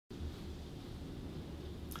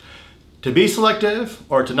To be selective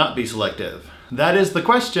or to not be selective? That is the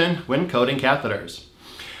question when coding catheters.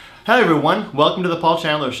 Hi everyone, welcome to the Paul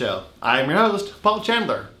Chandler Show. I'm your host, Paul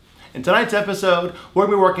Chandler. In tonight's episode, we're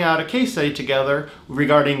going to be working out a case study together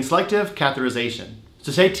regarding selective catheterization.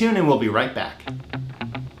 So stay tuned and we'll be right back.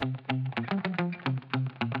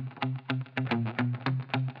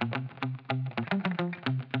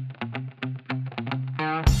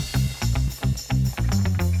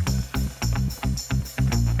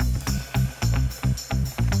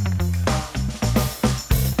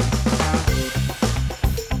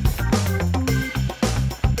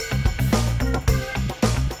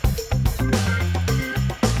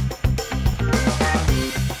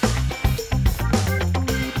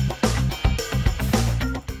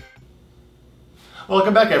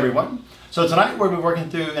 Welcome back everyone. So tonight we're going to be working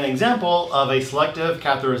through an example of a selective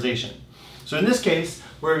catheterization. So in this case,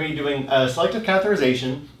 we're going to be doing a selective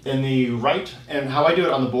catheterization in the right, and how I do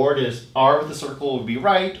it on the board is R with the circle would be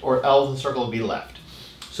right or L with the circle would be left.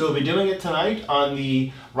 So we'll be doing it tonight on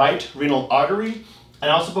the right renal artery and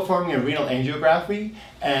also performing a renal angiography,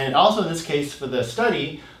 and also in this case for the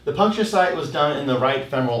study, the puncture site was done in the right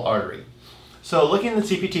femoral artery. So looking at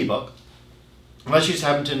the CPT book, unless you just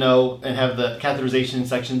happen to know and have the catheterization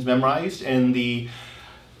sections memorized in the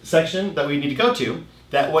section that we need to go to,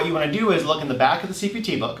 that what you want to do is look in the back of the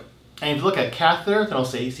CPT book, and if you look at catheter, then it'll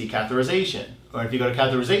say see catheterization. Or if you go to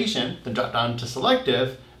catheterization, then drop down to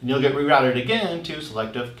selective, and you'll get rerouted again to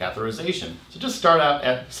selective catheterization. So just start out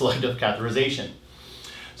at selective catheterization.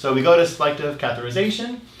 So we go to selective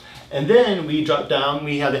catheterization, and then we drop down,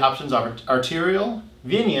 we have the options of arterial,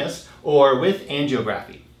 venous, or with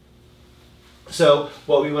angiography. So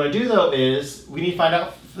what we want to do though is we need to find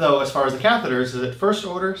out though as far as the catheters, is it first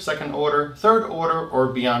order, second order, third order,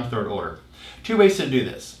 or beyond third order? Two ways to do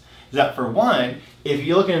this. Is that for one, if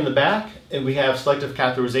you're looking in the back and we have selective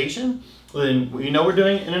catheterization, then we know we're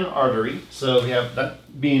doing it in an artery. So we have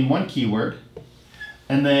that being one keyword,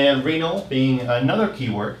 and then renal being another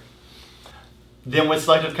keyword. Then with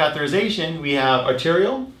selective catheterization, we have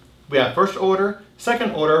arterial, we have first order,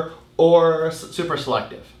 second order, or super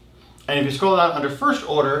selective. And if you scroll down under first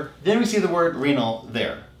order, then we see the word renal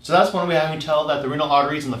there. So that's one way I can tell that the renal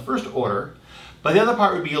artery is in the first order. But the other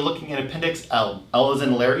part would be you're looking at Appendix L. L is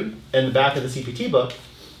in Larry, in the back of the CPT book.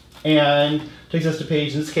 And takes us to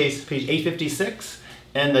page, in this case, page 856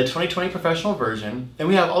 in the 2020 professional version. And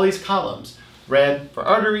we have all these columns, red for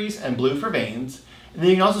arteries and blue for veins. And then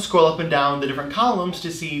you can also scroll up and down the different columns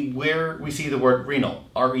to see where we see the word renal,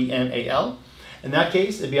 R-E-N-A-L. In that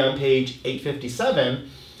case, it'd be on page 857.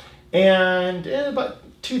 And about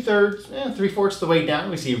 2/3, 3/4 the way down,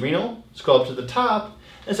 we see renal. Scroll up to the top,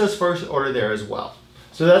 and it says first order there as well.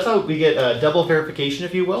 So that's how we get a double verification,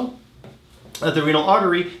 if you will, that the renal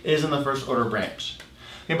artery is in the first order branch.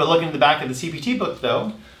 Okay, but looking at the back of the CPT book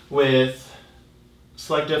though, with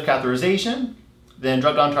selective catheterization, then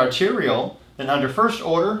drop down to arterial, then under first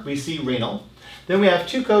order we see renal. Then we have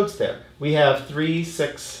two codes there. We have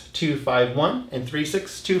 36251 and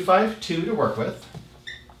 36252 to work with.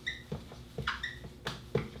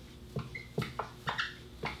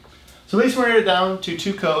 So at least we're narrowed down to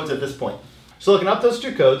two codes at this point. So looking up those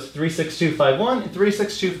two codes, 36251 and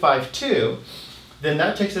 36252, then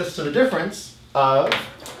that takes us to the difference of,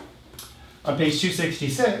 on page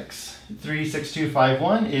 266,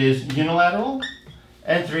 36251 is unilateral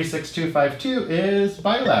and 36252 is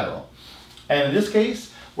bilateral. And in this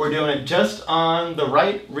case, we're doing it just on the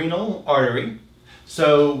right renal artery.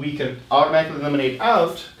 So we could automatically eliminate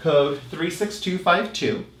out code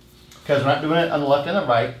 36252. Because we're not doing it on the left and the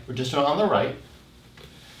right, we're just doing it on the right.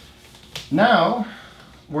 Now,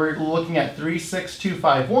 we're looking at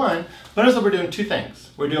 36251, but notice that we're doing two things.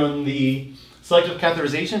 We're doing the selective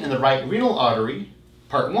catheterization in the right renal artery,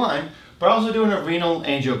 part one, but also doing a renal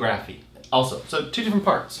angiography also. So two different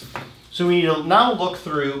parts. So we need to now look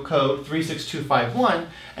through code 36251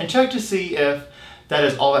 and check to see if that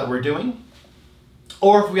is all that we're doing,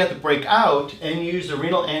 or if we have to break out and use the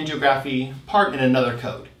renal angiography part in another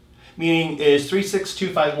code. Meaning is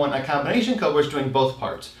 36251 a combination code where it's doing both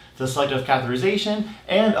parts, the selective catheterization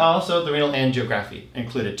and also the renal angiography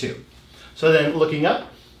included too. So then looking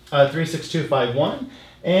up 36251,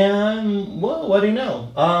 and well, what do you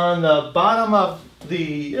know? On the bottom of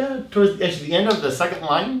the, towards actually the end of the second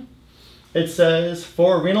line, it says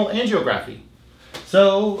for renal angiography.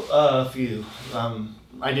 So if you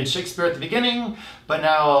I did Shakespeare at the beginning, but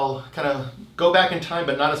now I'll kind of go back in time,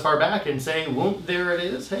 but not as far back, and say, whoop, there it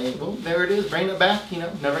is. Hey, whoop, there it is. Bringing it back, you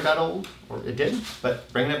know, never got old. Or it did, but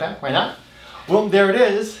bringing it back, why not? Whoop, there it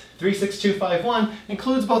is. 36251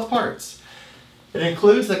 includes both parts. It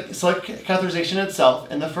includes the selective catheterization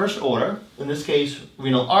itself in the first order, in this case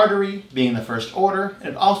renal artery being the first order, and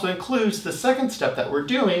it also includes the second step that we're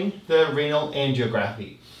doing, the renal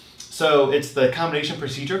angiography. So it's the combination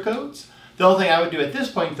procedure codes. The only thing I would do at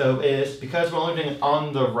this point though is, because we're only doing it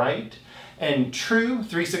on the right, and true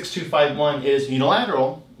 36251 is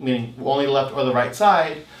unilateral, meaning only the left or the right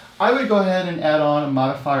side, I would go ahead and add on a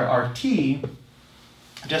modifier RT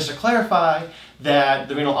just to clarify that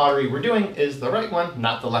the renal artery we're doing is the right one,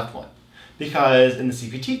 not the left one. Because in the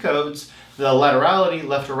CPT codes, the laterality,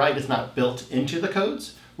 left or right, is not built into the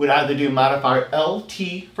codes. We'd either do modifier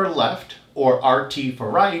LT for left or RT for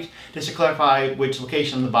right, just to clarify which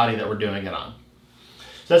location of the body that we're doing it on.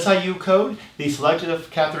 So that's how you code the selective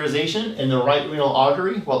catheterization in the right renal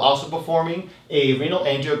artery while also performing a renal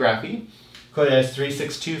angiography. Code as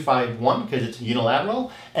 36251 because it's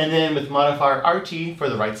unilateral, and then with modifier RT for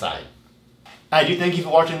the right side. I do thank you for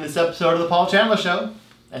watching this episode of the Paul Chandler Show,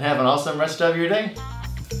 and have an awesome rest of your day.